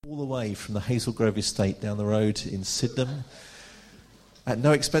All the way from the Hazel Grove estate down the road in Sydenham, at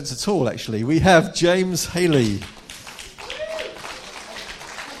no expense at all, actually, we have James Haley.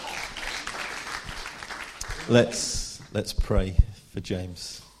 Let's pray for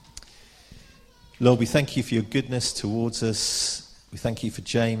James. Lord, we thank you for your goodness towards us. We thank you for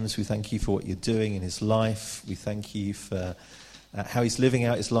James. We thank you for what you're doing in his life. We thank you for how he's living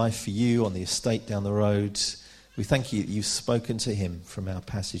out his life for you on the estate down the road. We thank you that you've spoken to him from our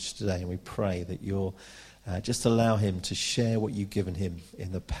passage today, and we pray that you'll just allow him to share what you've given him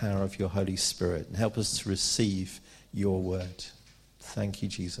in the power of your Holy Spirit and help us to receive your word. Thank you,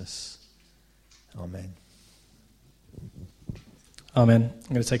 Jesus. Amen. Amen. I'm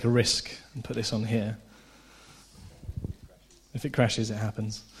going to take a risk and put this on here. If it crashes, it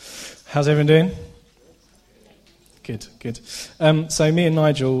happens. How's everyone doing? Good. So me and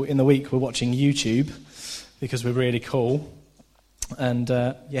Nigel in the week were watching YouTube because we're really cool. And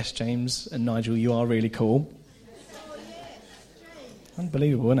yes, James and Nigel, you are really cool.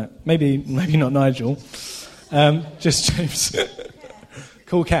 Unbelievable, isn't it? Maybe not Nigel. Just James.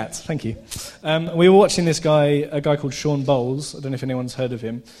 Cool cat, thank you. We were watching a guy called Sean Bowles. I don't know if anyone's heard of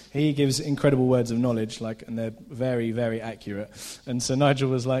him. He gives incredible words of knowledge, and they're very, very accurate. And so Nigel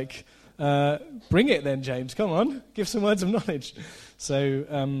was like, bring it then, James, come on, give some words of knowledge. So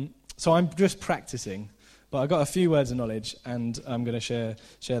I'm just practicing. But I got a few words of knowledge, and I'm going to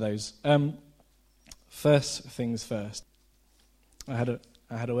share those. First things first. I had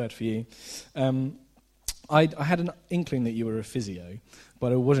a word for you. I had an inkling that you were a physio,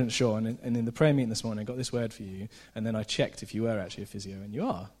 but I wasn't sure. And in the prayer meeting this morning, I got this word for you, and then I checked if you were actually a physio, and you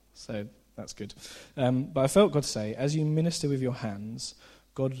are. So that's good. But I felt God say, as you minister with your hands,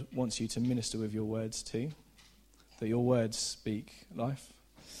 God wants you to minister with your words too. That your words speak life.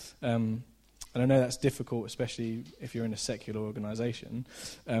 And I know that's difficult, especially if you're in a secular organisation,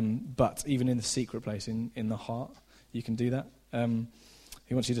 but even in the secret place, in the heart, you can do that.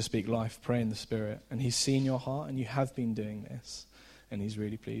 He wants you to speak life, pray in the Spirit, and he's seen your heart, and you have been doing this, and he's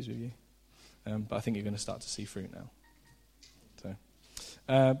really pleased with you. But I think you're going to start to see fruit now.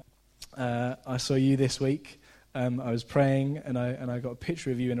 So, I saw you this week. I was praying, and I got a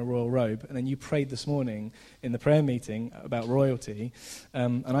picture of you in a royal robe, and then you prayed this morning in the prayer meeting about royalty,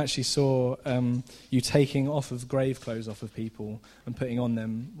 and I actually saw you taking off of grave clothes off of people and putting on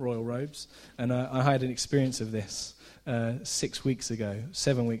them royal robes, and I had an experience of this 7 weeks ago,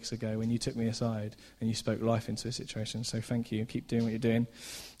 when you took me aside and you spoke life into a situation, so thank you, keep doing what you're doing.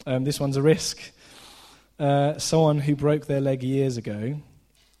 This one's a risk. Someone who broke their leg years ago,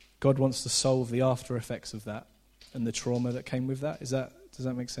 God wants to solve the after effects of that and the trauma that came with that. Does that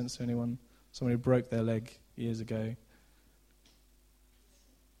make sense to anyone? Someone who broke their leg years ago.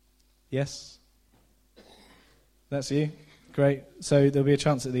 Yes? That's you? Great. So there'll be a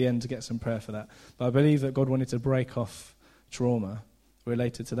chance at the end to get some prayer for that. But I believe that God wanted to break off trauma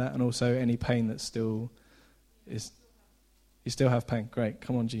related to that, and also any pain that still is... You still have pain. Great.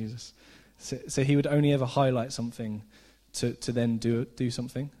 Come on, Jesus. So he would only ever highlight something to then do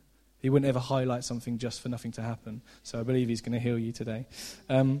something. He wouldn't ever highlight something just for nothing to happen. So I believe he's going to heal you today.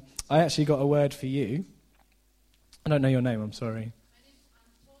 I actually got a word for you. I don't know your name, I'm sorry.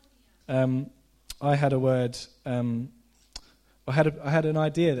 I had a word... I had an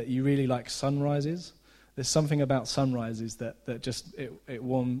idea that you really like sunrises. There's something about sunrises that just it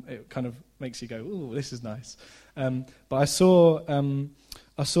kind of makes you go, ooh, this is nice. But I saw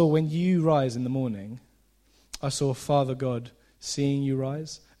when you rise in the morning, I saw Father God seeing you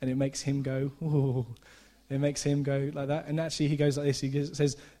rise, and it makes him go, ooh. It makes him go like that. And actually he goes like this.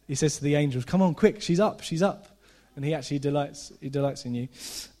 He says to the angels, come on, quick, she's up. And he actually delights in you.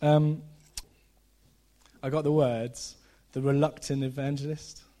 I got the words, the reluctant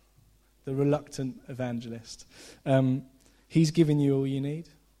evangelist. He's given you all you need,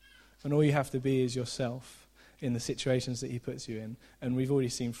 and all you have to be is yourself in the situations that he puts you in. And we've already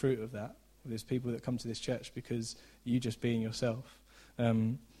seen fruit of that. There's people that come to this church because you just being yourself.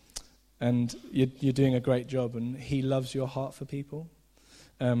 And you're doing a great job, and he loves your heart for people.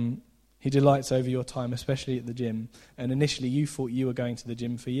 He delights over your time, especially at the gym. And initially you thought you were going to the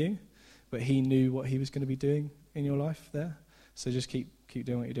gym for you, but he knew what he was going to be doing in your life there. So just keep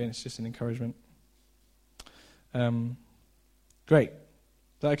doing what you're doing. It's just an encouragement. Great. Is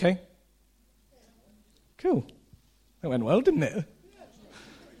that okay? Cool. That went well, didn't it?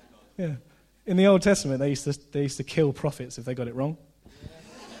 Yeah. In the Old Testament, they used to kill prophets if they got it wrong.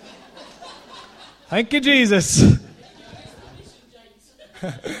 Thank you, Jesus.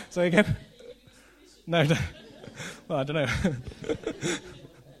 Say again? No. Well, I don't know.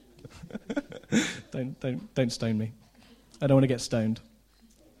 Don't stone me. I don't want to get stoned.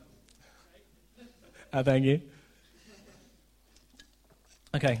 Thank you.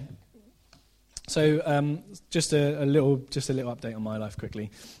 Okay. So just a little update on my life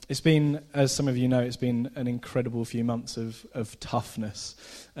quickly. It's been, as some of you know, it's been an incredible few months of toughness,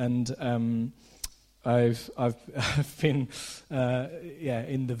 and I've been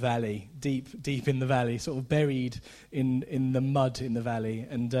in the valley, deep in the valley, sort of buried in the mud in the valley,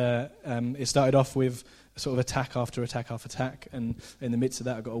 and it started off with sort of attack after attack after attack, and in the midst of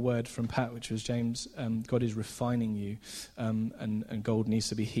that I got a word from Pat, which was, James, God is refining you, and gold needs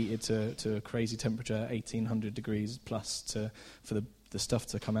to be heated to a crazy temperature, 1800 degrees plus, for the stuff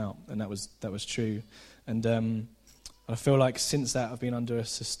to come out, and that was true. And I feel like since that I've been under a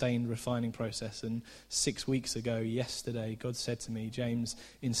sustained refining process, and 6 weeks ago, yesterday, God said to me, James,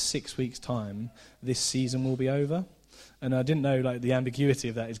 in 6 weeks' time, this season will be over. And I didn't know, like, the ambiguity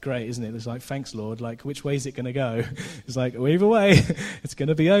of that is great, isn't it? It's like, thanks, Lord. Like, which way is it going to go? It's like, well, either way, it's going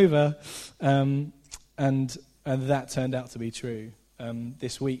to be over. And that turned out to be true.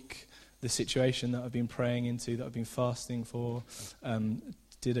 This week, the situation that I've been praying into, that I've been fasting for,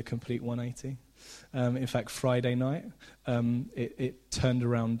 did a complete 180. In fact, Friday night, it turned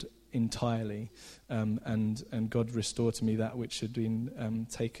around entirely, and God restored to me that which had been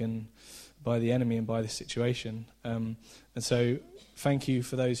taken by the enemy and by the situation. And so thank you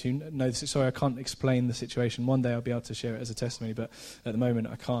for those who know this. Sorry, I can't explain the situation. One day I'll be able to share it as a testimony, but at the moment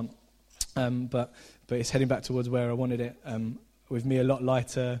I can't. But it's heading back towards where I wanted it, with me a lot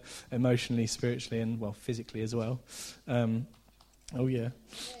lighter emotionally, spiritually, and, well, physically as well. Amen.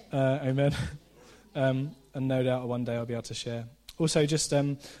 And no doubt one day I'll be able to share. Also, just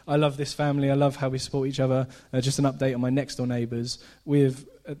I love this family. I love how we support each other. Just an update on my next door neighbours.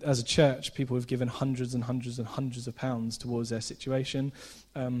 As a church, people have given hundreds and hundreds and hundreds of pounds towards their situation.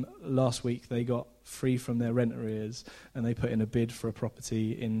 Last week, they got free from their rent arrears, and they put in a bid for a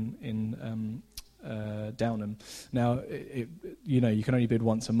property in Downham. Now, you can only bid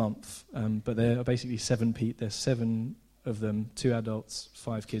once a month, but there are basically there's 7 of them, 2 adults,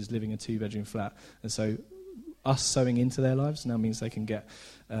 5 kids, living in a 2-bedroom flat, and so us sowing into their lives now means they can get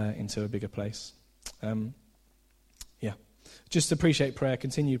into a bigger place. Just appreciate prayer,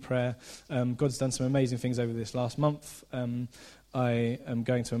 continued prayer. God's done some amazing things over this last month. I am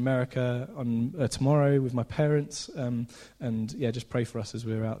going to America on tomorrow with my parents, and just pray for us as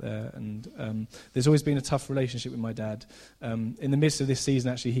we're out there. And there's always been a tough relationship with my dad. In the midst of this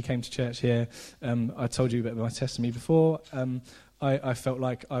season, actually, he came to church here. I told you about my testimony before. I felt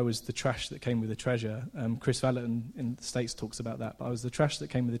like I was the trash that came with the treasure. Chris Valentin in the States talks about that, but I was the trash that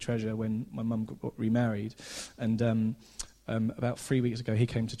came with the treasure when my mum got remarried. And about 3 weeks ago, he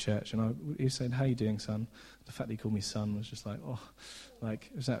came to church, and he said, "How you doing, son?" The fact that he called me son was just like,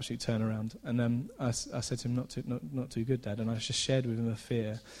 it was an absolute turnaround. And I said to him, not too good, Dad. And I just shared with him a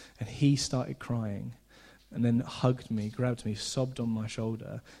fear, and he started crying, and then hugged me, grabbed me, sobbed on my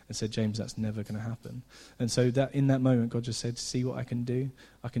shoulder, and said, "James, that's never going to happen." And so that in that moment, God just said, "See what I can do?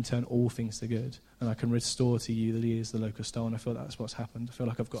 I can turn all things to good, and I can restore to you the years, the locust stole." And I feel that's what's happened. I feel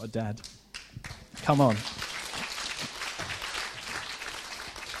like I've got a dad. Come on.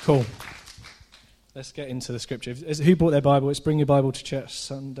 Cool. Let's get into the scripture. Who brought their Bible? Let's bring your Bible to church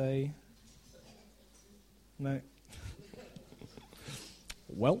Sunday. No.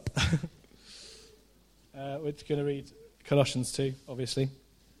 Well. We're going to read Colossians 2, obviously.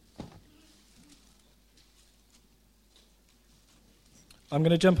 I'm going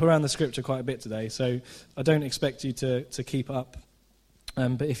to jump around the scripture quite a bit today, so I don't expect you to keep up.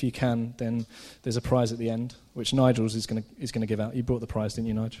 But if you can, then there's a prize at the end, which Nigel's is going to give out. You brought the prize, didn't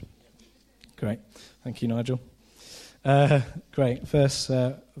you, Nigel? Great. Thank you, Nigel. Great. Verse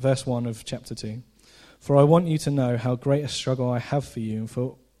 1 of chapter 2. "For I want you to know how great a struggle I have for you, and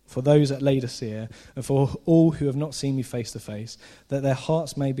for those at Laodicea, and for all who have not seen me face to face, that their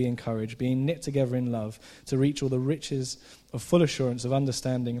hearts may be encouraged, being knit together in love, to reach all the riches of full assurance of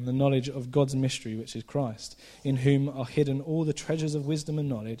understanding and the knowledge of God's mystery, which is Christ, in whom are hidden all the treasures of wisdom and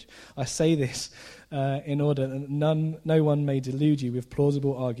knowledge. I say this in order that no one may delude you with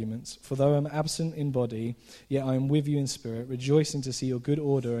plausible arguments. For though I am absent in body, yet I am with you in spirit, rejoicing to see your good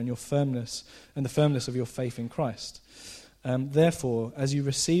order and your firmness, and the firmness of your faith in Christ. Therefore, as you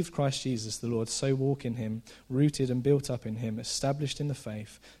received Christ Jesus the Lord, so walk in him, rooted and built up in him, established in the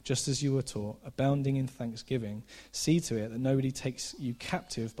faith, just as you were taught, abounding in thanksgiving. See to it that nobody takes you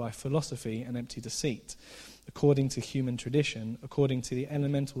captive by philosophy and empty deceit, according to human tradition, according to the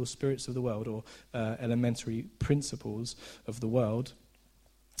elemental spirits of the world, or elementary principles of the world,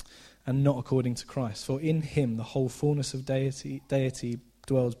 and not according to Christ. For in him the whole fullness of deity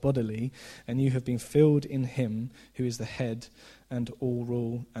dwells bodily, and you have been filled in him who is the head and all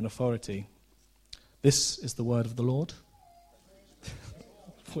rule and authority. This is the word of the Lord.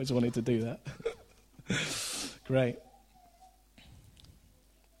 Always wanted to do that. Great.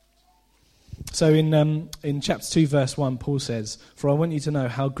 So in chapter 2, verse 1, Paul says, "For I want you to know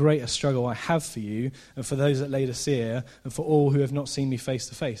how great a struggle I have for you, and for those at Laodicea, and for all who have not seen me face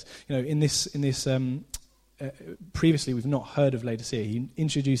to face." You know, in this previously we've not heard of Laodicea. He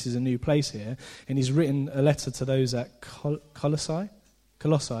introduces a new place here, and he's written a letter to those at Colossae.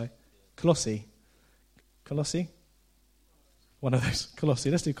 One of those. Colossae.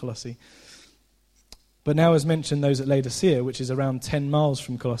 Let's do Colossae. But now has mentioned those at Laodicea, which is around 10 miles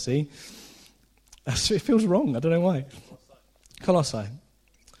from Colossae. It feels wrong. I don't know why. Colossae.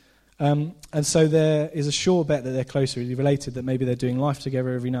 And so there is a sure bet that they're closely related, that maybe they're doing life together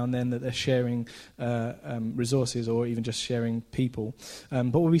every now and then, that they're sharing resources or even just sharing people.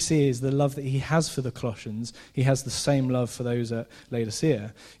 But what we see is the love that he has for the Colossians. He has the same love for those at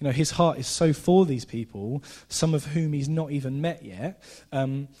Laodicea. You know, his heart is so for these people, some of whom he's not even met yet,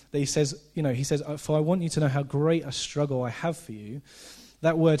 that he says, "For I want you to know how great a struggle I have for you."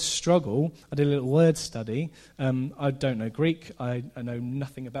 That word struggle, I did a little word study. I don't know Greek. I know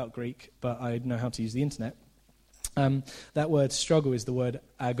nothing about Greek, but I know how to use the internet. That word struggle is the word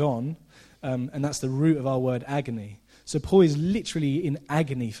agon, and that's the root of our word agony. So Paul is literally in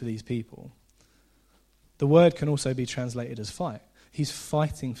agony for these people. The word can also be translated as fight. He's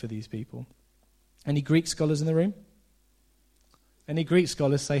fighting for these people. Any Greek scholars in the room? Any Greek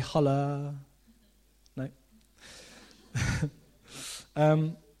scholars say holla? No?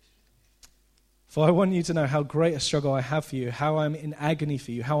 For I want you to know how great a struggle I have for you, how I'm in agony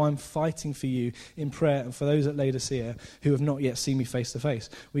for you, how I'm fighting for you in prayer, and for those at Laodicea who have not yet seen me face to face.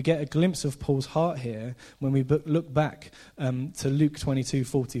 We get a glimpse of Paul's heart here when we look back to Luke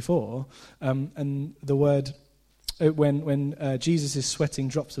 22:44, and the word, when Jesus is sweating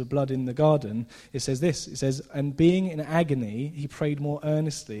drops of blood in the garden, it says this, it says, "And being in agony, he prayed more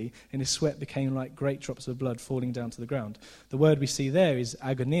earnestly, and his sweat became like great drops of blood falling down to the ground." The word we see there is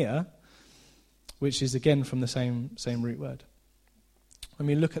agonia, which is again from the same root word. When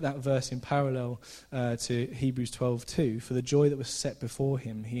we look at that verse in parallel to Hebrews 12:2, "For the joy that was set before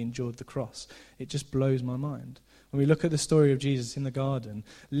him, he endured the cross," it just blows my mind. When we look at the story of Jesus in the garden,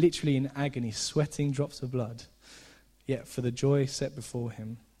 literally in agony, sweating drops of blood, yet for the joy set before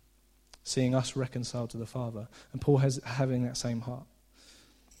him, seeing us reconciled to the Father. And Paul having that same heart.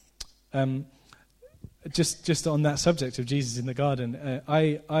 Just on that subject of Jesus in the garden,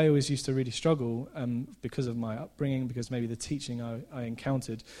 I always used to really struggle because of my upbringing, because maybe the teaching I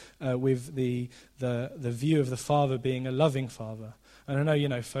encountered with the view of the Father being a loving Father. And I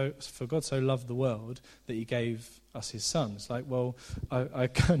know, for God so loved the world that he gave us his Son. It's like, well, I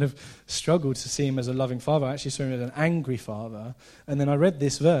kind of struggled to see him as a loving Father. I actually saw him as an angry Father. And then I read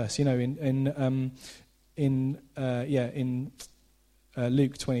this verse, in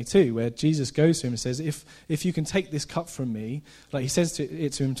Luke 22, where Jesus goes to him and says, if you can take this cup from me, like he says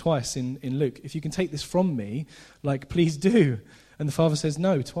it to him twice in Luke, "If you can take this from me, like, please do." And the Father says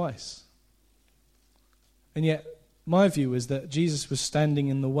no twice. And yet my view was that Jesus was standing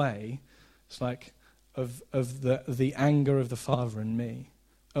in the way, it's like, of the anger of the Father and me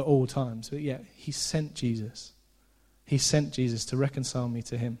at all times. But yet he sent Jesus. He sent Jesus to reconcile me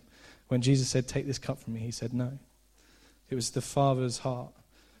to him. When Jesus said, "Take this cup from me," he said no. It was the Father's heart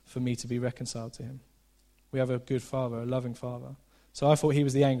for me to be reconciled to him. We have a good Father, a loving Father. So I thought he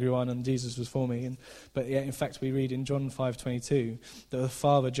was the angry one and Jesus was for me. But yet, in fact, we read in John 5:22 that the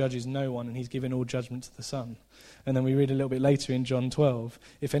Father judges no one and he's given all judgment to the Son. And then we read a little bit later in John 12,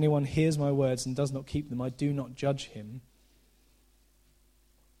 "If anyone hears my words and does not keep them, I do not judge him.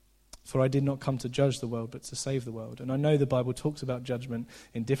 For I did not come to judge the world, but to save the world." And I know the Bible talks about judgment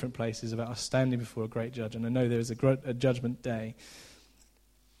in different places, about us standing before a great judge. And I know there is a judgment day.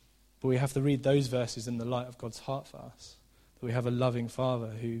 But we have to read those verses in the light of God's heart for us. That we have a loving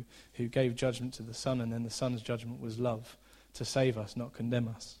Father who gave judgment to the Son, and then the Son's judgment was love, to save us, not condemn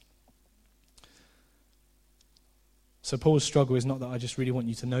us. So Paul's struggle is not that I just really want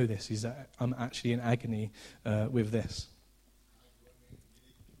you to know this, is that I'm actually in agony with this.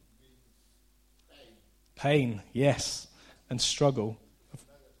 Pain, yes, and struggle.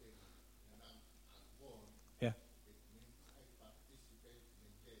 Yeah.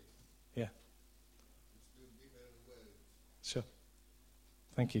 Yeah. Sure.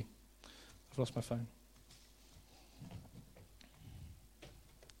 Thank you. I've lost my phone.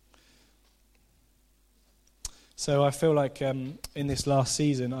 So I feel like in this last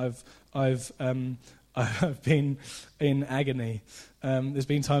season, I've I've been in agony. There's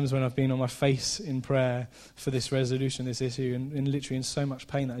been times when I've been on my face in prayer for this resolution, this issue, and literally in so much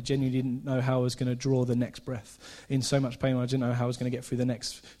pain that I genuinely didn't know how I was going to draw the next breath. In so much pain, I didn't know how I was going to get through the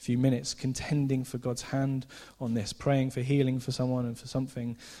next few minutes, contending for God's hand on this, praying for healing for someone and for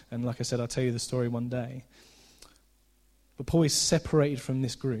something. And like I said, I'll tell you the story one day. But Paul is separated from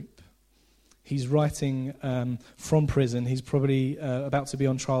this group. He's writing from prison. He's probably about to be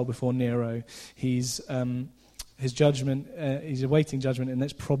on trial before Nero. His judgment, he's awaiting judgment, and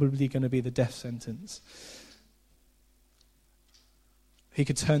that's probably going to be the death sentence. He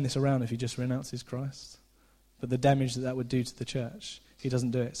could turn this around if he just renounces Christ. But the damage that would do to the church, he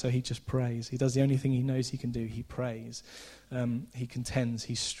doesn't do it. So he just prays. He does the only thing he knows he can do. He prays. He contends.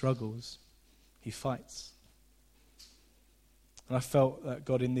 He struggles. He fights. And I felt that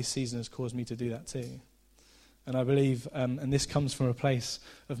God in this season has caused me to do that too. And I believe, and this comes from a place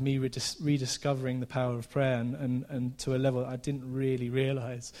of me rediscovering the power of prayer and to a level I didn't really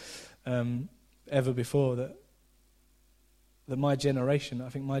realise ever before, that my generation, I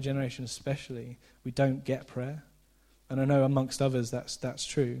think my generation especially, we don't get prayer. And I know amongst others that's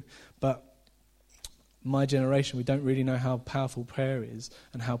true. But my generation, we don't really know how powerful prayer is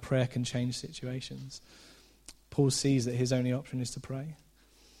and how prayer can change situations. Paul sees that his only option is to pray.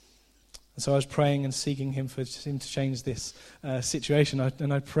 And so I was praying and seeking him for him to change this situation.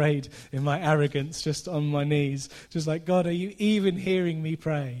 And I prayed in my arrogance, just on my knees, just like, God, are you even hearing me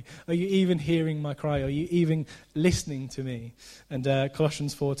pray? Are you even hearing my cry? Are you even listening to me? And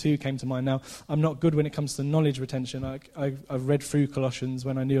Colossians 4:2 came to mind. Now, I'm not good when it comes to knowledge retention. I've read through Colossians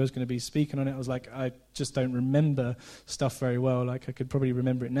when I knew I was going to be speaking on it. I was like, I just don't remember stuff very well. Like, I could probably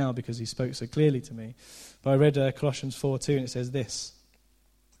remember it now because he spoke so clearly to me. But I read Colossians 4:2, and it says this: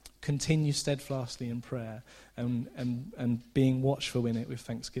 continue steadfastly in prayer and being watchful in it with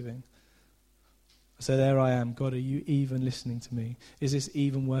thanksgiving. So there I am. God, are you even listening to me? Is this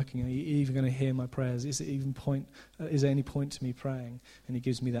even working? Are you even going to hear my prayers? Is there any point to me praying? And he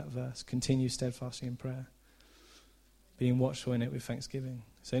gives me that verse: continue steadfastly in prayer, being watchful in it with thanksgiving.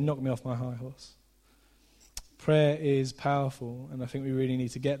 So it knocked me off my high horse. Prayer is powerful, and I think we really need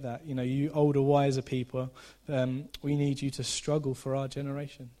to get that. You know, you older, wiser people, we need you to struggle for our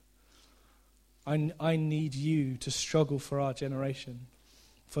generation. I need you to struggle for our generation,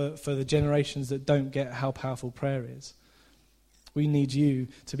 for the generations that don't get how powerful prayer is. We need you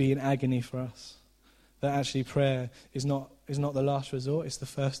to be in agony for us. That actually prayer is not the last resort, it's the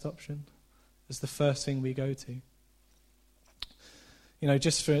first option. It's the first thing we go to. You know,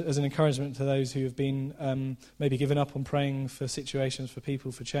 just as an encouragement to those who have been maybe given up on praying for situations, for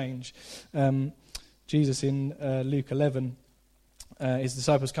people, for change. Jesus in Luke 11, his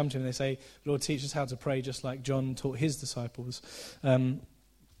disciples come to him and they say, Lord, teach us how to pray just like John taught his disciples. And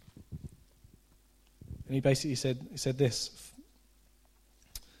he basically said this: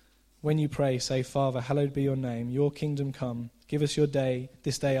 when you pray, say, Father, hallowed be your name, your kingdom come, give us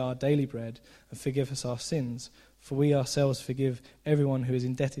this day our daily bread, and forgive us our sins, for we ourselves forgive everyone who is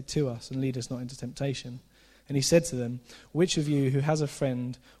indebted to us, and lead us not into temptation. And he said to them, which of you who has a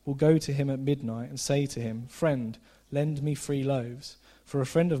friend will go to him at midnight and say to him, Friend, lend me 3 loaves, for a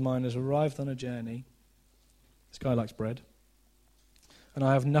friend of mine has arrived on a journey. This guy likes bread. And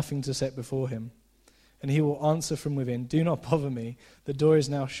I have nothing to set before him. And he will answer from within, Do not bother me, the door is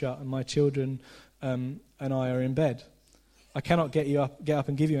now shut, and my children and I are in bed. I cannot get up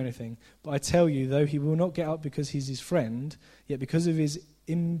and give you anything. But I tell you, though he will not get up because he's his friend, yet because of his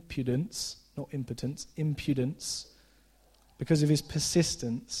impudence, because of his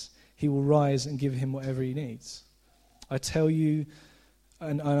persistence, he will rise and give him whatever he needs. I tell you,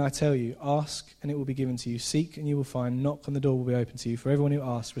 ask and it will be given to you. Seek and you will find. Knock and the door will be open to you. For everyone who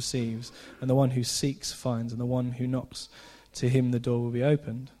asks receives, and the one who seeks finds, and the one who knocks, to him the door will be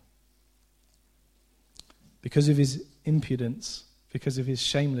opened. Because of his impudence, because of his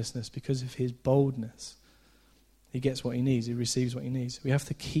shamelessness, because of his boldness, he gets what he needs, he receives what he needs. We have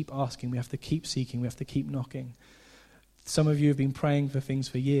to keep asking, we have to keep seeking, we have to keep knocking. Some of you have been praying for things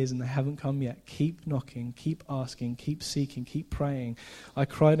for years and they haven't come yet. Keep knocking, keep asking, keep seeking, keep praying. I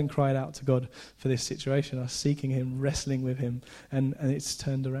cried and cried out to God for this situation. I was seeking him, wrestling with him, and it's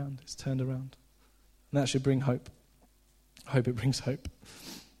turned around. It's turned around. And that should bring hope. I hope it brings hope.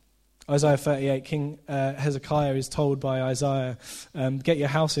 Isaiah 38, King Hezekiah is told by Isaiah, get your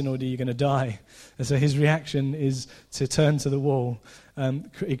house in order, you're going to die. And so his reaction is to turn to the wall.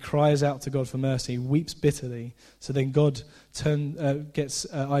 He cries out to God for mercy, weeps bitterly. So then God gets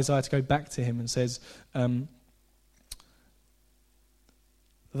Isaiah to go back to him and says,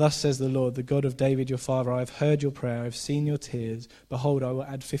 Thus says the Lord, the God of David your father, I have heard your prayer, I have seen your tears. Behold, I will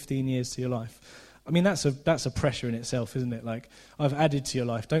add 15 years to your life. I mean, that's a pressure in itself, isn't it? Like, I've added to your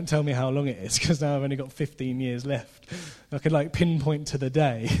life. Don't tell me how long it is, because now I've only got 15 years left. I could, like, pinpoint to the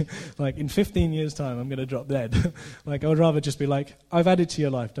day. Like, in 15 years' time, I'm going to drop dead. Like, I would rather just be like, I've added to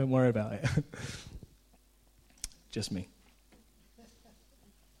your life. Don't worry about it. Just me.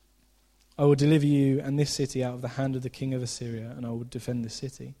 I will deliver you and this city out of the hand of the king of Assyria, and I will defend this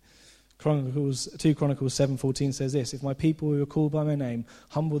city. 2 Chronicles 7:14 says this: if my people who are called by my name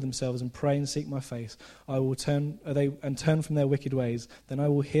humble themselves and pray and seek my face, I will turn from their wicked ways, then I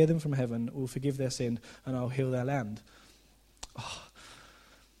will hear them from heaven, will forgive their sin, and I will heal their land. Oh,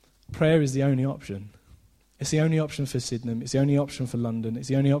 prayer is the only option. It's the only option for Sydenham. It's the only option for London. It's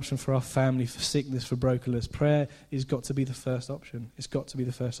the only option for our family, for sickness, for brokenness. Prayer has got to be the first option. It's got to be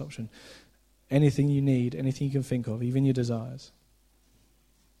the first option. Anything you need, anything you can think of, even your desires.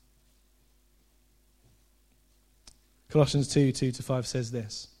 Colossians 2:2-5 says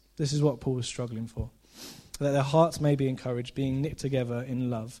this. This is what Paul was struggling for. That their hearts may be encouraged, being knit together in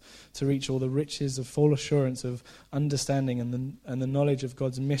love, to reach all the riches of full assurance of understanding and the knowledge of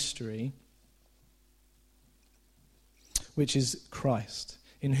God's mystery, which is Christ,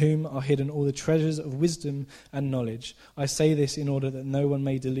 in whom are hidden all the treasures of wisdom and knowledge. I say this in order that no one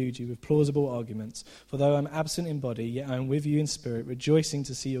may delude you with plausible arguments. For though I am absent in body, yet I am with you in spirit, rejoicing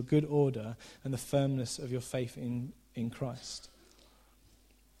to see your good order and the firmness of your faith in Christ.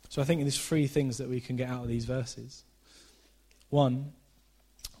 So I think there's 3 things that we can get out of these verses. 1,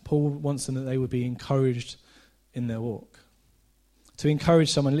 Paul wants them that they would be encouraged in their walk. To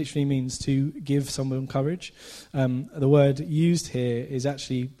encourage someone literally means to give someone courage. The word used here is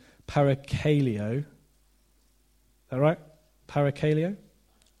actually parakaleo. Is that right? Parakaleo?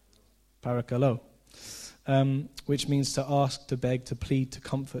 Parakalo. Which means to ask, to beg, to plead, to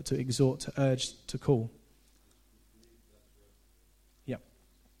comfort, to exhort, to urge, to call.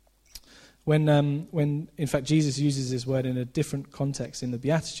 When in fact Jesus uses this word in a different context in the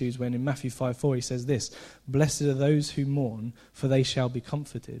Beatitudes, when in Matthew 5:4 he says this: blessed are those who mourn, for they shall be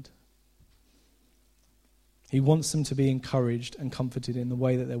comforted. He wants them to be encouraged and comforted in the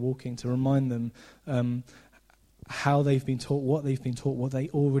way that they're walking, to remind them how they've been taught, what they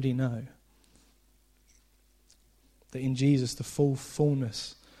already know. That in Jesus the full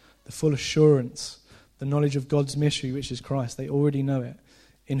fullness, the full assurance, the knowledge of God's mystery, which is Christ, they already know it.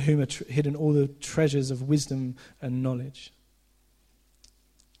 In whom are hidden all the treasures of wisdom and knowledge.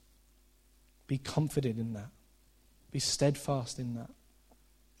 Be confident in that. Be steadfast in that.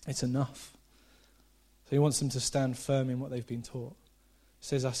 It's enough. So he wants them to stand firm in what they've been taught. He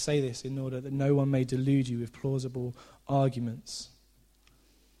says, I say this in order that no one may delude you with plausible arguments.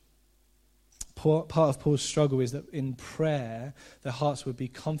 Part of Paul's struggle is that in prayer, their hearts would be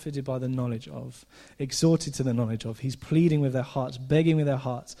comforted by the knowledge of, exhorted to the knowledge of. He's pleading with their hearts, begging with their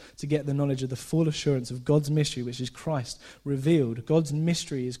hearts to get the knowledge of the full assurance of God's mystery, which is Christ revealed. God's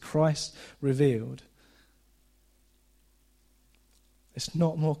mystery is Christ revealed. It's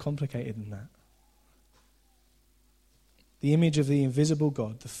not more complicated than that. The image of the invisible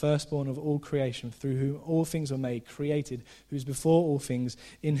God, the firstborn of all creation, through whom all things were made, created, who is before all things,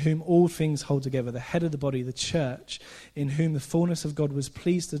 in whom all things hold together, the head of the body, the church, in whom the fullness of God was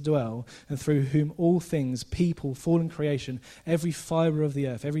pleased to dwell, and through whom all things, people, fallen creation, every fibre of the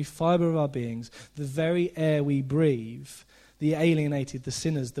earth, every fibre of our beings, the very air we breathe, the alienated, the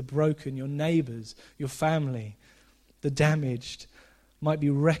sinners, the broken, your neighbours, your family, the damaged, might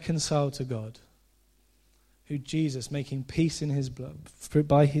be reconciled to God. Who Jesus, making peace in his blood,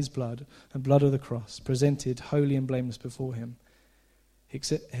 by his blood and blood of the cross, presented holy and blameless before him.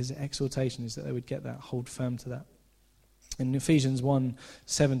 His exhortation is that they would get that, hold firm to that. In Ephesians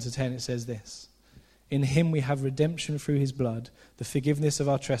 1:7-10 it says this: in him we have redemption through his blood, the forgiveness of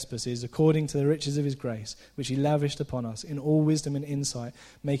our trespasses, according to the riches of his grace, which he lavished upon us in all wisdom and insight,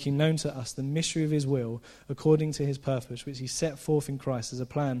 making known to us the mystery of his will, according to his purpose, which he set forth in Christ as a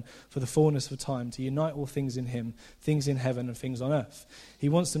plan for the fullness of time, to unite all things in him, things in heaven and things on earth. He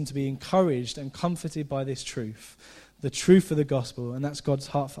wants them to be encouraged and comforted by this truth, the truth of the gospel, and that's God's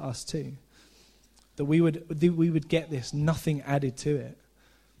heart for us too. That we would get this, nothing added to it.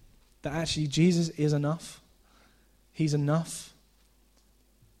 That actually Jesus is enough. He's enough.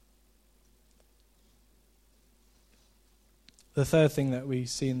 The third thing that we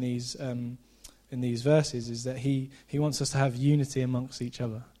see in these verses is that he wants us to have unity amongst each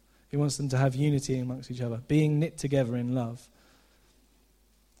other. He wants them to have unity amongst each other, being knit together in love.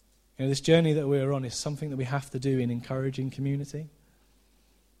 You know, this journey that we're on is something that we have to do in encouraging community.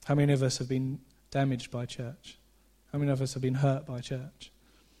 How many of us have been damaged by church? How many of us have been hurt by church?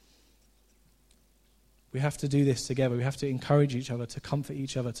 We have to do this together. We have to encourage each other, to comfort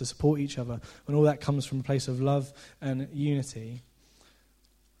each other, to support each other. And all that comes from a place of love and unity.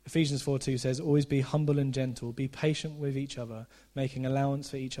 Ephesians 4:2 says, always be humble and gentle. Be patient with each other, making allowance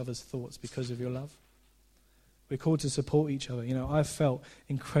for each other's thoughts because of your love. We're called to support each other. You know, I've felt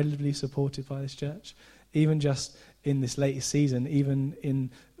incredibly supported by this church, even just in this latest season, even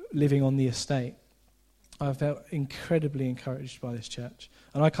in living on the estate. I've felt incredibly encouraged by this church.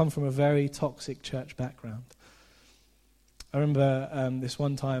 And I come from a very toxic church background. I remember this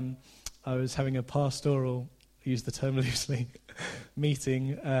one time I was having a pastoral, I use the term loosely,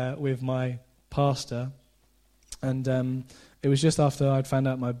 meeting with my pastor. And it was just after I'd found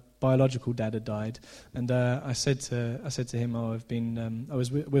out my biological dad had died. And I said to him, I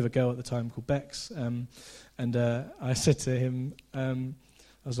was with a girl at the time called Bex. And I said to him,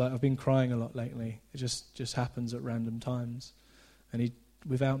 I was like, I've been crying a lot lately. It just happens at random times. And he,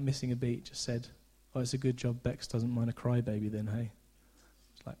 without missing a beat, just said, oh, it's a good job Bex doesn't mind a crybaby then, hey?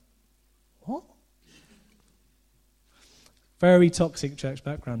 It's like, what? Very toxic church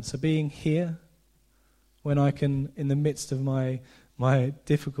background. So being here, when I can, in the midst of my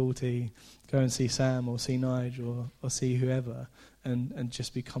difficulty, go and see Sam or see Nigel or see whoever and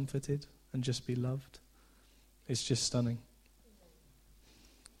just be comforted and just be loved, it's just stunning.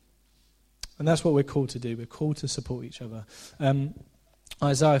 And that's what we're called to do. We're called to support each other.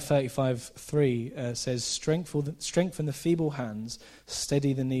 Isaiah 35:3 says, strengthen the feeble hands,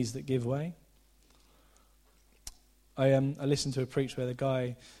 steady the knees that give way. I listened to a preach where the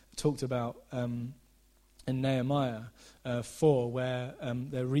guy talked about in Nehemiah 4 where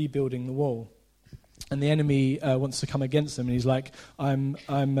they're rebuilding the wall. And the enemy wants to come against them. And he's like,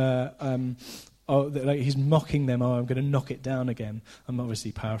 he's mocking them. Oh, I'm going to knock it down again. I'm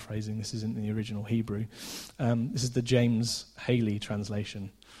obviously paraphrasing. This isn't the original Hebrew. This is the James Haley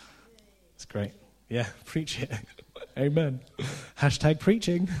translation. It's great. Yeah, preach it. Amen. Hashtag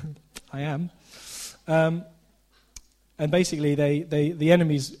preaching. I am. And basically, the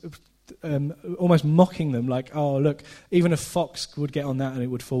enemy's almost mocking them, like, oh, look, even a fox would get on that and it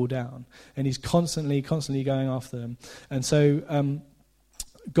would fall down. And he's constantly going after them. And so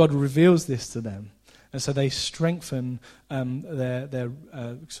God reveals this to them, and so they strengthen their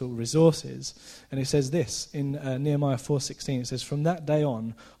sort of resources. And it says this in Nehemiah 4:16. It says, "From that day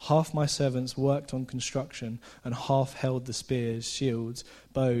on, half my servants worked on construction, and half held the spears, shields,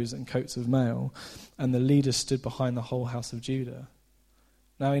 bows, and coats of mail, and the leaders stood behind the whole house of Judah."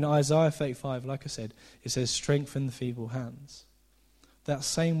 Now in Isaiah 35, like I said, it says, "Strengthen the feeble hands." That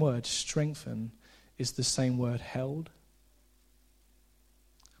same word, strengthen, is the same word, held.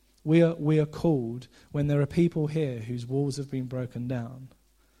 We are called, when there are people here whose walls have been broken down,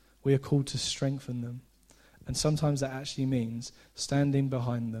 we are called to strengthen them. And sometimes that actually means standing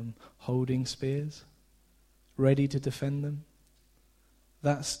behind them, holding spears, ready to defend them.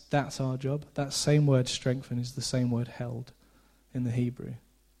 That's our job. That same word, strengthen, is the same word, held, in the Hebrew.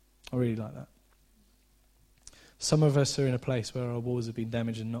 I really like that. Some of us are in a place where our walls have been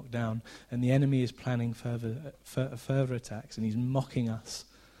damaged and knocked down, and the enemy is planning further attacks, and he's mocking us.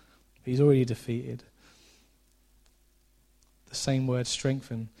 He's already defeated. The same word,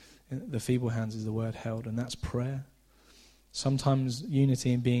 strengthen, the feeble hands, is the word held, and that's prayer. Sometimes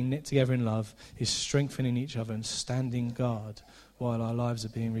unity and being knit together in love is strengthening each other and standing guard while our lives are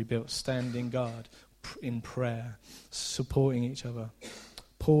being rebuilt. Standing guard in prayer, supporting each other.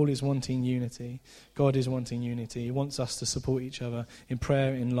 Paul is wanting unity. God is wanting unity. He wants us to support each other in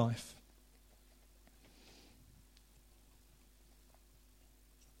prayer, in life.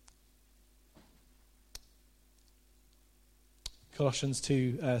 Colossians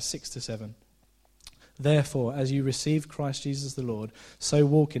 2, 6-7. "Therefore, as you received Christ Jesus the Lord, so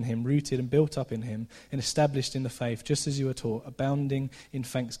walk in him, rooted and built up in him, and established in the faith, just as you were taught, abounding in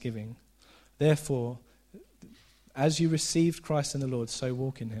thanksgiving." Therefore, as you received Christ in the Lord, so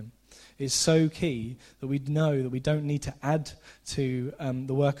walk in him. It's so key that we know that we don't need to add to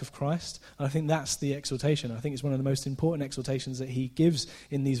the work of Christ. And I think that's the exhortation. I think it's one of the most important exhortations that he gives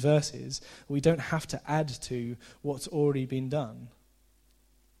in these verses. We don't have to add to what's already been done.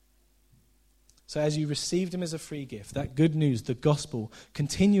 So as you received him as a free gift, that good news, the gospel,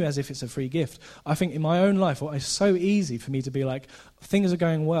 continue as if it's a free gift. I think in my own life, it's so easy for me to be like, things are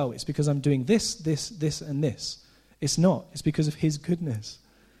going well. It's because I'm doing this, and this. It's not. It's because of his goodness.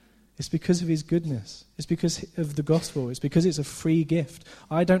 It's because of his goodness. It's because of the gospel. It's because it's a free gift.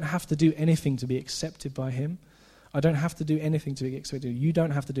 I don't have to do anything to be accepted by him. I don't have to do anything to be accepted. You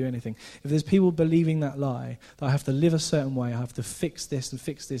don't have to do anything. If there's people believing that lie, that I have to live a certain way, I have to fix this and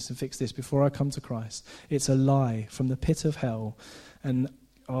fix this and fix this before I come to Christ, it's a lie from the pit of hell. And,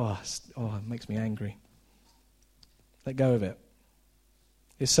 it makes me angry. Let go of it.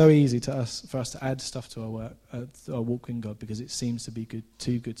 It's so easy for us to add stuff to our work, to our walk in God, because it seems to be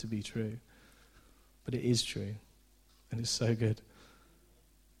too good to be true. But it is true, and it's so good.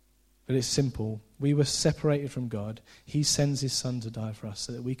 But it's simple. We were separated from God. He sends his Son to die for us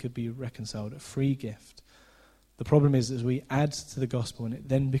so that we could be reconciled, a free gift. The problem is as we add to the gospel, and it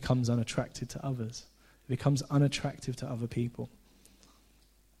then becomes unattractive to others. It becomes unattractive to other people.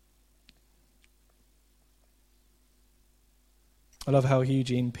 I love how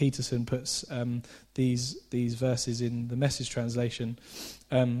Eugene Peterson puts these verses in the Message translation.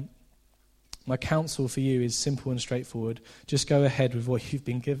 My counsel for you is simple and straightforward. Just go ahead with what you've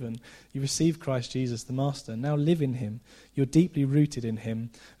been given. You received Christ Jesus, the Master. Now live in him. You're deeply rooted in him,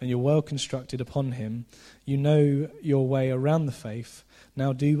 and you're well constructed upon him. You know your way around the faith.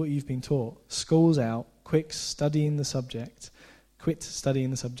 Now do what you've been taught. School's out. Quit studying the subject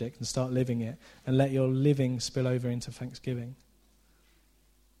and start living it, and let your living spill over into thanksgiving.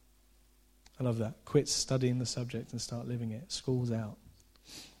 I love that. Quit studying the subject and start living it. School's out.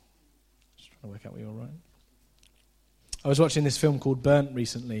 Just trying to work out what you're writing. I was watching this film called Burnt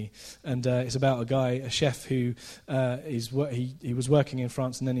recently, and it's about a guy, a chef who he was working in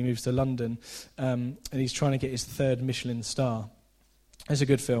France and then he moves to London, and he's trying to get his 3rd Michelin star. It's a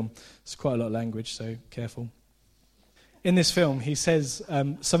good film. It's quite a lot of language, so careful. In this film, he says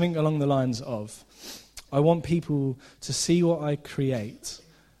something along the lines of, I want people to see what I create.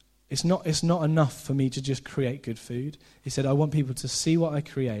 It's not enough for me to just create good food. He said, I want people to see what I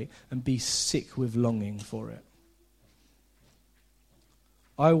create and be sick with longing for it.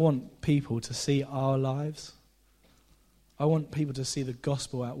 I want people to see our lives. I want people to see the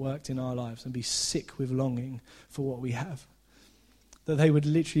gospel outworked in our lives and be sick with longing for what we have. That they would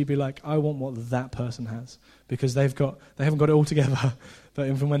literally be like, I want what that person has, because they haven't got it all together, but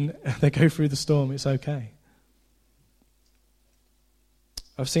even when they go through the storm, it's okay.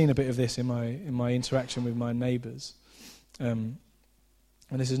 I've seen a bit of this in my interaction with my neighbours, and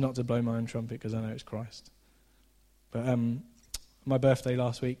this is not to blow my own trumpet because I know it's Christ. But my birthday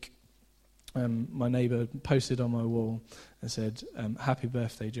last week, my neighbour posted on my wall and said, "Happy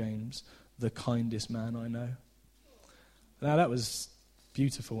birthday, James, the kindest man I know." Now that was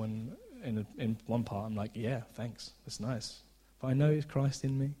beautiful, and in one part I'm like, yeah, thanks, that's nice. But I know it's Christ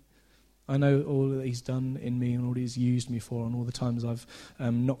in me. I know all that he's done in me and all he's used me for, and all the times I've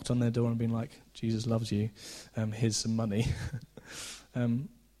knocked on their door and been like, Jesus loves you, here's some money.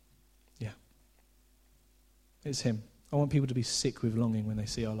 Yeah. It's him. I want people to be sick with longing when they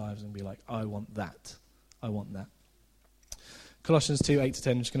see our lives and be like, I want that. I want that. Colossians 2,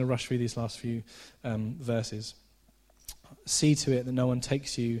 8-10, I'm just going to rush through these last few verses. See to it that no one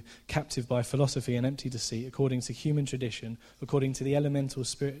takes you captive by philosophy and empty deceit, according to human tradition, according to the elemental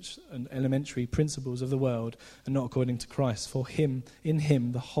spirits and elementary principles of the world, and not according to Christ. For in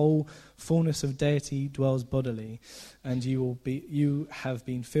him, the whole fullness of deity dwells bodily, and you have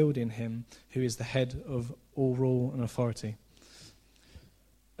been filled in him, who is the head of all rule and authority.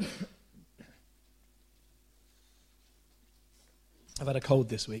 I've had a cold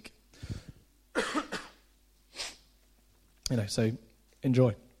this week. So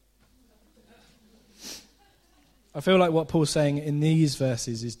enjoy. I feel like what Paul's saying in these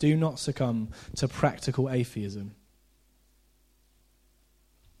verses is do not succumb to practical atheism.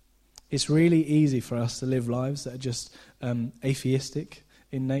 It's really easy for us to live lives that are just atheistic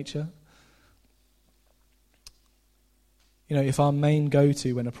in nature. If our main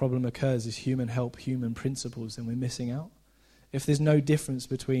go-to when a problem occurs is human help, human principles, then we're missing out. If there's no difference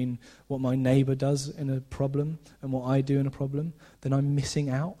between what my neighbour does in a problem and what I do in a problem, then I'm missing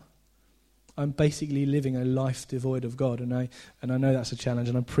out. I'm basically living a life devoid of God, and I know that's a challenge,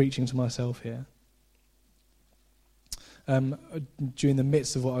 and I'm preaching to myself here. During the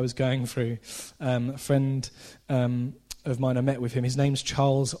midst of what I was going through, a friend of mine, I met with him. His name's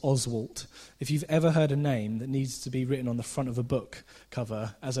Charles Oswalt. If you've ever heard a name that needs to be written on the front of a book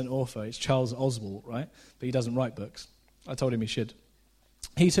cover as an author, it's Charles Oswalt, right? But he doesn't write books. I told him he should.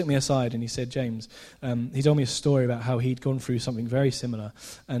 He took me aside and he said, James, he told me a story about how he'd gone through something very similar,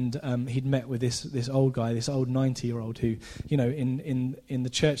 and he'd met with this old guy, this old 90-year-old who, in the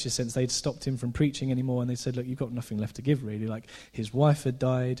church's sense, they'd stopped him from preaching anymore, and they said, look, you've got nothing left to give, really. Like, his wife had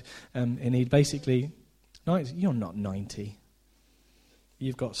died, and he'd basically, you're not 90.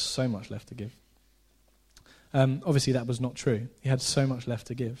 You've got so much left to give. Obviously, that was not true. He had so much left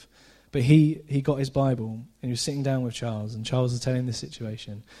to give. But he got his Bible, and he was sitting down with Charles, and Charles was telling him this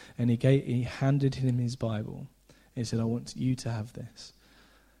situation, and he handed him his Bible, and he said, I want you to have this.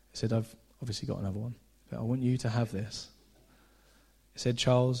 He said, I've obviously got another one, but I want you to have this. He said,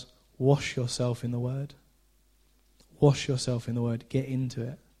 Charles, wash yourself in the Word. Wash yourself in the Word. Get into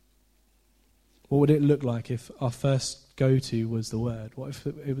it. What would it look like if our first go-to was the Word? What if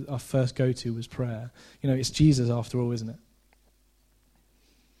our first go-to was prayer? It's Jesus after all, isn't it?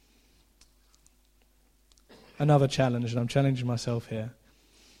 Another challenge, and I'm challenging myself here.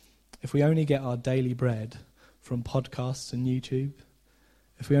 If we only get our daily bread from podcasts and YouTube,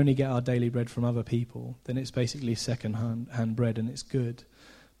 if we only get our daily bread from other people, then it's basically second-hand bread and it's good.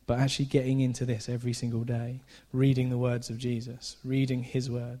 But actually getting into this every single day, reading the words of Jesus, reading his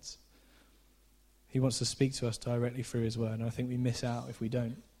words. He wants to speak to us directly through his word, and I think we miss out if we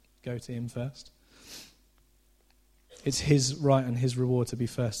don't go to him first. It's his right and his reward to be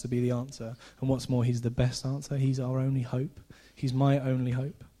first, to be the answer. And what's more, he's the best answer. He's our only hope. He's my only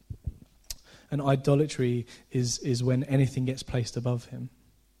hope. And idolatry is when anything gets placed above him.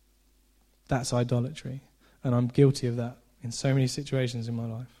 That's idolatry. And I'm guilty of that in so many situations in my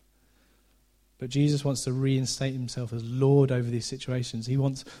life. But Jesus wants to reinstate himself as Lord over these situations. He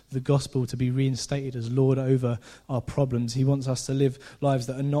wants the gospel to be reinstated as Lord over our problems. He wants us to live lives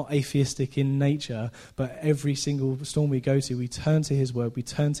that are not atheistic in nature, but every single storm we go to, we turn to his word, we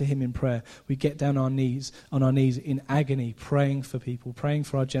turn to him in prayer, we get down on our knees in agony, praying for people, praying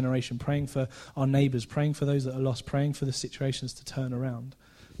for our generation, praying for our neighbours, praying for those that are lost, praying for the situations to turn around.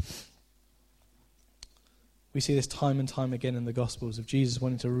 We see this time and time again in the Gospels of Jesus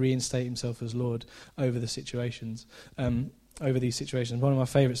wanting to reinstate himself as Lord over the situations, over these situations. One of my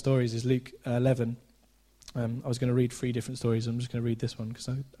favourite stories is Luke 11. I was going to read 3 different stories. I'm just going to read this one because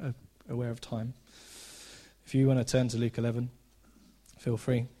I'm aware of time. If you want to turn to Luke 11, feel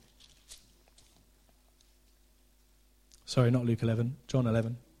free. Sorry, not Luke 11, John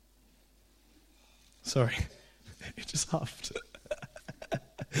 11. Sorry, you just huffed. Well,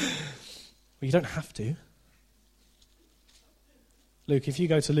 you don't have to. Luke, if you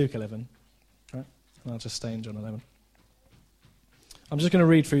go to Luke 11, right, and I'll just stay in John 11. I'm just going to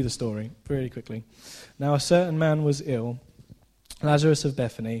read through the story really quickly. Now a certain man was ill, Lazarus of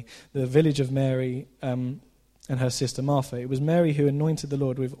Bethany, the village of Mary and her sister Martha. It was Mary who anointed the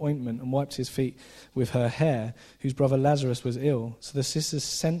Lord with ointment and wiped his feet with her hair, whose brother Lazarus was ill. So the sisters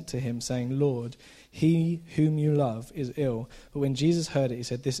sent to him, saying, Lord, he whom you love is ill. But when Jesus heard it, he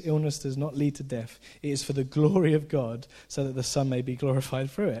said, this illness does not lead to death. It is for the glory of God, so that the Son may be glorified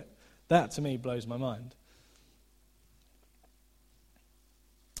through it. That, to me, blows my mind.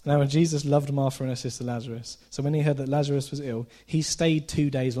 Now, when Jesus loved Martha and her sister Lazarus, so when he heard that Lazarus was ill, he stayed 2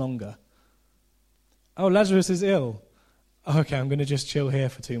 days longer. Oh, Lazarus is ill. Okay, I'm going to just chill here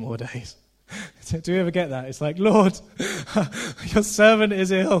for 2 more days. Do you ever get that? It's like, Lord, your servant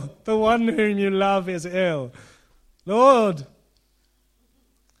is ill. The one whom you love is ill. Lord.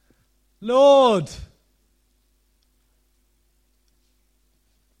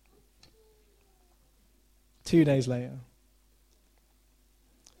 2 days later.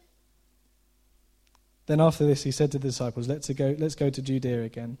 Then after this he said to the disciples, let's go to Judea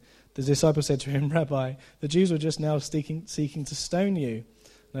again. The disciples said to him, Rabbi, the Jews were just now seeking to stone you.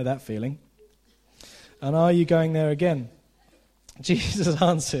 Know that feeling. And are you going there again? Jesus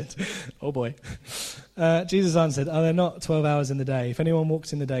answered, oh boy. Jesus answered, are there not 12 hours in the day? If anyone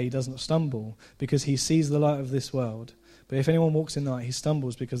walks in the day, he does not stumble, because he sees the light of this world. But if anyone walks in the night, he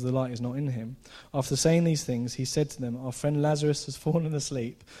stumbles because the light is not in him. After saying these things, he said to them, our friend Lazarus has fallen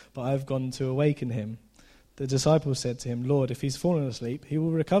asleep, but I have gone to awaken him. The disciples said to him, Lord, if he's fallen asleep, he will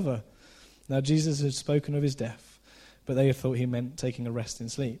recover. Now Jesus had spoken of his death, but they thought he meant taking a rest in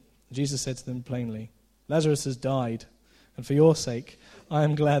sleep. Jesus said to them plainly, Lazarus has died, and for your sake I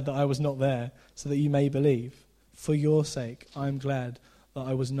am glad that I was not there, so that you may believe. For your sake I am glad that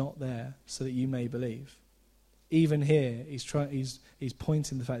I was not there, so that you may believe. Even here, he's pointing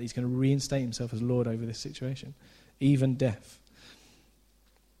to the fact that he's going to reinstate himself as Lord over this situation, even death.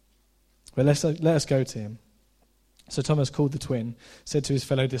 But let us go to him. So Thomas, called the twin, said to his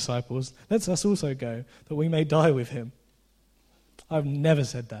fellow disciples, let us also go, that we may die with him. I've never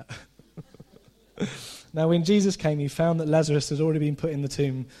said that. Now when Jesus came, he found that Lazarus had already been put in the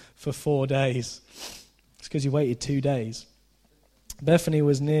tomb for 4 days. It's because he waited 2 days. Bethany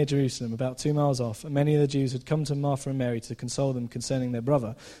was near Jerusalem, about 2 miles off, and many of the Jews had come to Martha and Mary to console them concerning their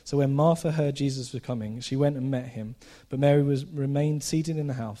brother. So when Martha heard Jesus was coming, she went and met him, but Mary remained seated in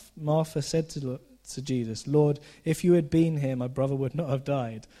the house. Martha said to Jesus, Lord, if you had been here, my brother would not have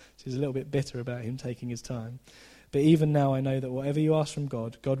died. She's a little bit bitter about him taking his time. But even now I know that whatever you ask from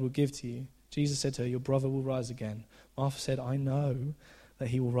God, God will give to you. Jesus said to her, your brother will rise again. Martha said, I know that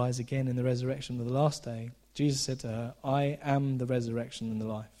he will rise again in the resurrection of the last day. Jesus said to her, I am the resurrection and the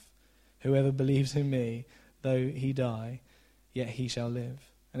life. Whoever believes in me, though he die, yet he shall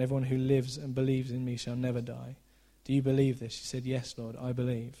live. And everyone who lives and believes in me shall never die. Do you believe this? She said, yes, Lord, I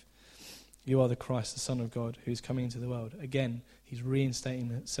believe. You are the Christ, the Son of God, who is coming into the world. Again, he's reinstating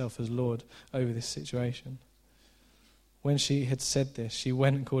himself as Lord over this situation. When she had said this, she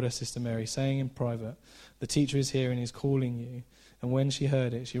went and called her sister Mary, saying in private, the teacher is here and is calling you. And when she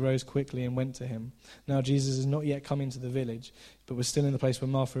heard it, she rose quickly and went to him. Now Jesus has not yet come into the village, but was still in the place where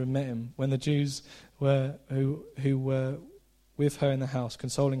Martha had met him. When the Jews who were with her in the house,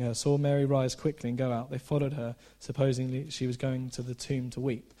 consoling her, saw Mary rise quickly and go out, they followed her, supposing she was going to the tomb to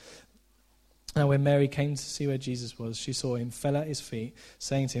weep. Now when Mary came to see where Jesus was, she saw him, fell at his feet,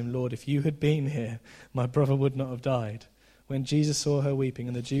 saying to him, Lord, if you had been here, my brother would not have died. When Jesus saw her weeping,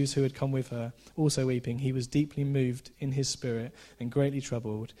 and the Jews who had come with her also weeping, he was deeply moved in his spirit and greatly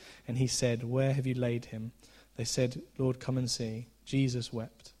troubled. And he said, where have you laid him? They said, Lord, come and see. Jesus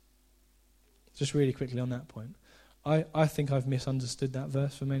wept. Just really quickly on that point. I think I've misunderstood that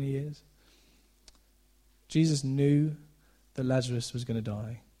verse for many years. Jesus knew that Lazarus was going to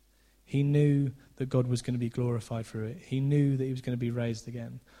die. He knew that God was going to be glorified through it. He knew that he was going to be raised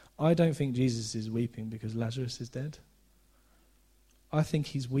again. I don't think Jesus is weeping because Lazarus is dead. I think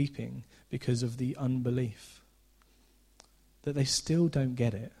he's weeping because of the unbelief. That they still don't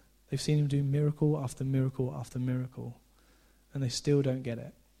get it. They've seen him do miracle after miracle after miracle, and they still don't get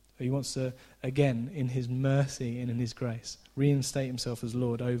it. He wants to, again, in his mercy and in his grace, reinstate himself as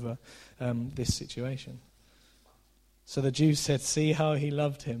Lord over this situation. So the Jews said, see how he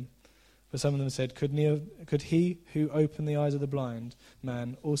loved him. But some of them said, could he who opened the eyes of the blind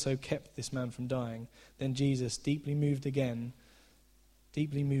man also kept this man from dying? Then Jesus, deeply moved again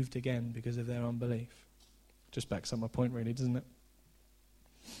because of their unbelief. Just backs up my point really, doesn't it?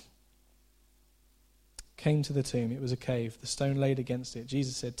 Came to the tomb. It was a cave, the stone laid against it.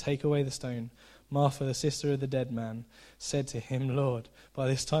 Jesus said, take away the stone. Martha, the sister of the dead man, said to him, Lord, by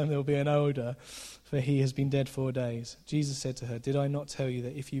this time there will be an odour, for he has been dead 4 days. Jesus said to her, did I not tell you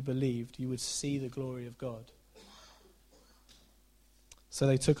that if you believed, you would see the glory of God? So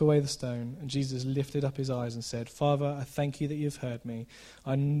they took away the stone, and Jesus lifted up his eyes and said, Father, I thank you that you've heard me.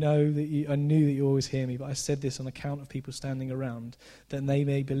 I knew that you always hear me, but I said this on account of people standing around, that they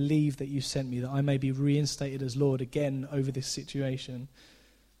may believe that you sent me, that I may be reinstated as Lord again over this situation.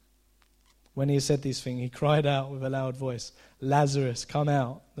 When he had said these things, he cried out with a loud voice, Lazarus, come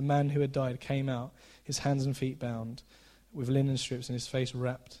out. The man who had died came out, his hands and feet bound, with linen strips, and his face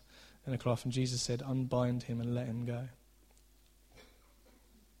wrapped in a cloth. And Jesus said, unbind him and let him go.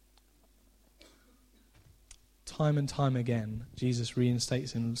 Time and time again, Jesus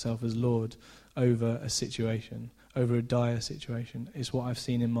reinstates himself as Lord over a situation, over a dire situation. It's what I've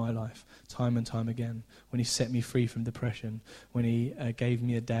seen in my life, time and time again. When he set me free from depression, when he gave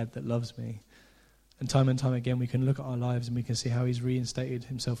me a dad that loves me. And time again, we can look at our lives and we can see how he's reinstated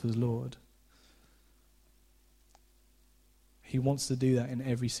himself as Lord. He wants to do that in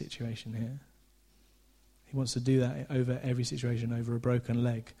every situation here. He wants to do that over every situation, over a broken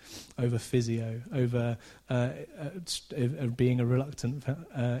leg, over physio, over being a reluctant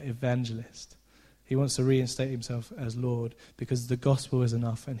evangelist. He wants to reinstate himself as Lord because the gospel is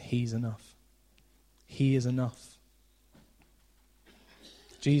enough and he's enough. He is enough.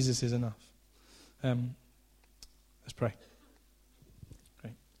 Jesus is enough. Let's pray.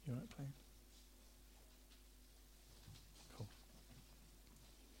 Great. You all right playing? Cool.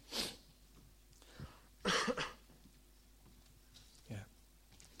 Yeah.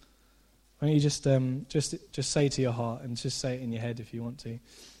 Why don't you just say to your heart, and just say it in your head if you want to.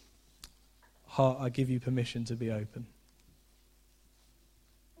 Heart, I give you permission to be open.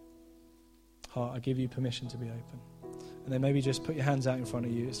 Heart, I give you permission to be open. And then maybe just put your hands out in front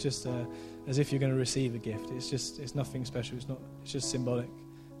of you. It's just as if you're going to receive a gift. It's nothing special. It's just symbolic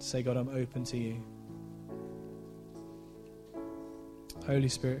to say, God, I'm open to you. Holy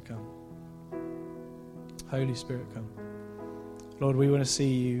Spirit, come. Holy Spirit, come. Lord, we want to see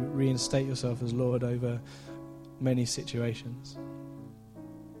you reinstate yourself as Lord over many situations.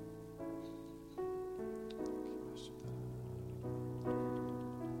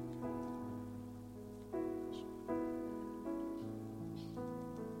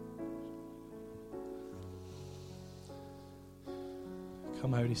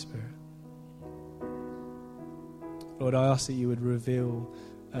 Come, Holy Spirit. Lord, I ask that you would reveal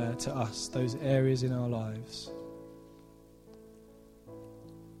to us those areas in our lives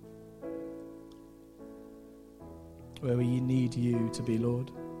where we need you to be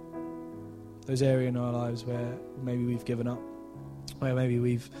Lord. Those areas in our lives where maybe we've given up, where maybe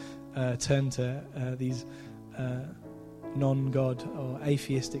we've turned to these non-God or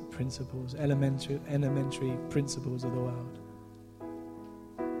atheistic principles, elementary principles of the world.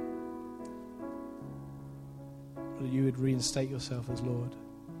 that you would reinstate yourself as Lord.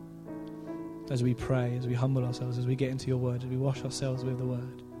 As we pray, as we humble ourselves, as we get into your word, as we wash ourselves with the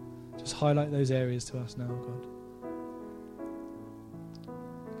word. Just highlight those areas to us now, God.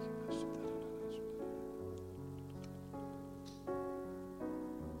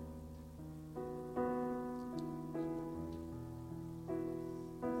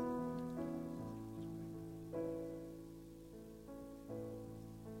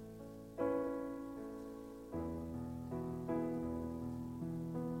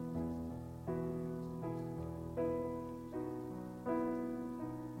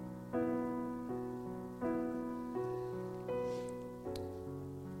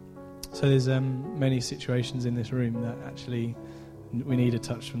 So there's many situations in this room that actually we need a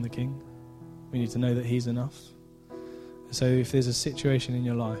touch from the King. We need to know that he's enough. So if there's a situation in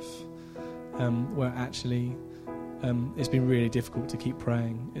your life where actually it's been really difficult to keep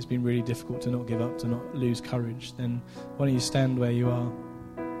praying, it's been really difficult to not give up, to not lose courage, then why don't you stand where you are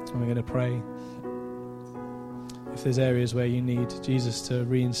and we're going to pray. If there's areas where you need Jesus to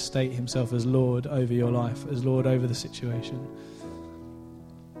reinstate himself as Lord over your life, as Lord over the situation.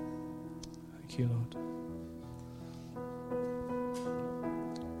 Thank you, Lord.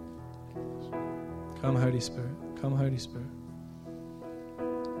 Come, Holy Spirit. Come, Holy Spirit.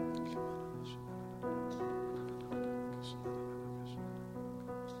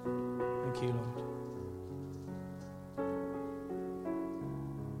 Thank you, Lord.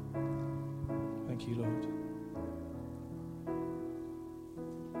 Thank you, Lord.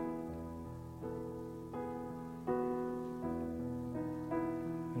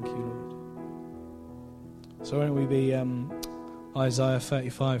 Thank you, Lord. So why don't we be Isaiah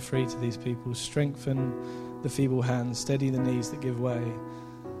 35:3 to these people. Strengthen the feeble hands, steady the knees that give way.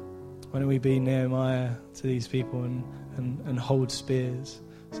 Why don't we be Nehemiah to these people and hold spears?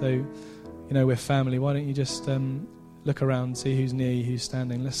 So, you know, we're family. Why don't you just look around, see who's near you, who's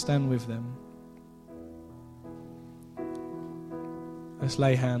standing. Let's stand with them. Let's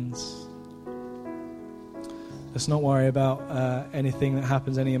lay hands. Let's not worry about anything that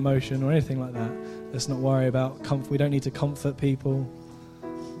happens, any emotion or anything like that. Let's not worry about comfort. We don't need to comfort people.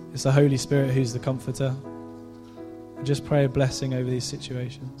 It's the Holy Spirit who's the comforter. And just pray a blessing over these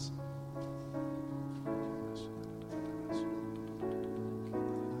situations.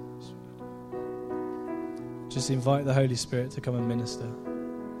 Just invite the Holy Spirit to come and minister.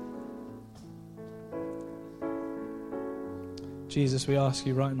 Jesus, we ask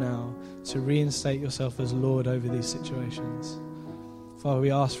you right now to reinstate yourself as Lord over these situations. Father, we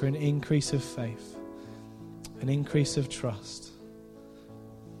ask for an increase of faith, an increase of trust.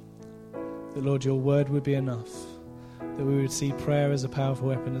 That, Lord, your word would be enough. That we would see prayer as a powerful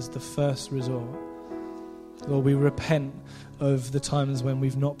weapon, as the first resort. Lord, we repent of the times when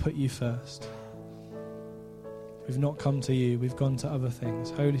we've not put you first. We've not come to you, we've gone to other things.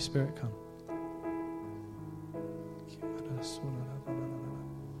 Holy Spirit, come.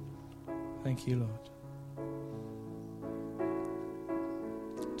 Thank you, Lord.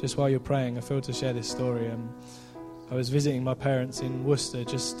 Just while you're praying, I feel to share this story. I was visiting my parents in Worcester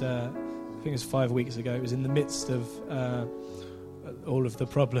just, I think it was 5 weeks ago. It was in the midst of all of the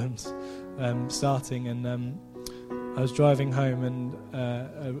problems starting, and I was driving home, and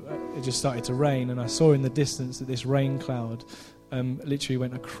it just started to rain, and I saw in the distance that this rain cloud literally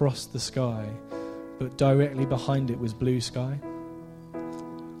went across the sky, but directly behind it was blue sky.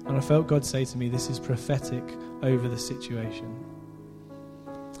 And I felt God say to me, this is prophetic over the situation.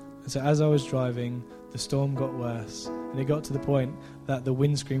 And so as I was driving, the storm got worse, and it got to the point that the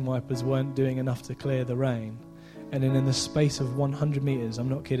windscreen wipers weren't doing enough to clear the rain. And then in the space of 100 meters, I'm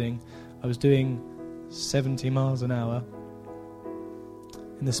not kidding, I was doing 70 miles an hour.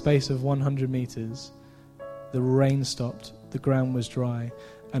 In the space of 100 meters, the rain stopped, the ground was dry,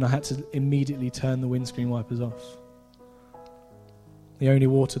 and I had to immediately turn the windscreen wipers off. The only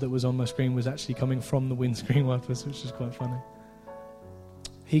water that was on my screen was actually coming from the windscreen wipers, which is quite funny.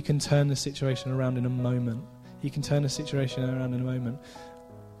 He can turn the situation around in a moment. He can turn the situation around in a moment.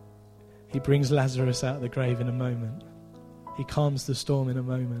 He brings Lazarus out of the grave in a moment. He calms the storm in a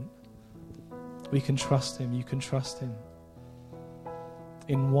moment. We can trust him. You can trust him.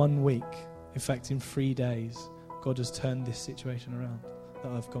 In 1 week, in fact in 3 days, God has turned this situation around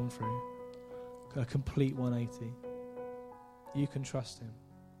that I've gone through. A complete 180. You can trust him.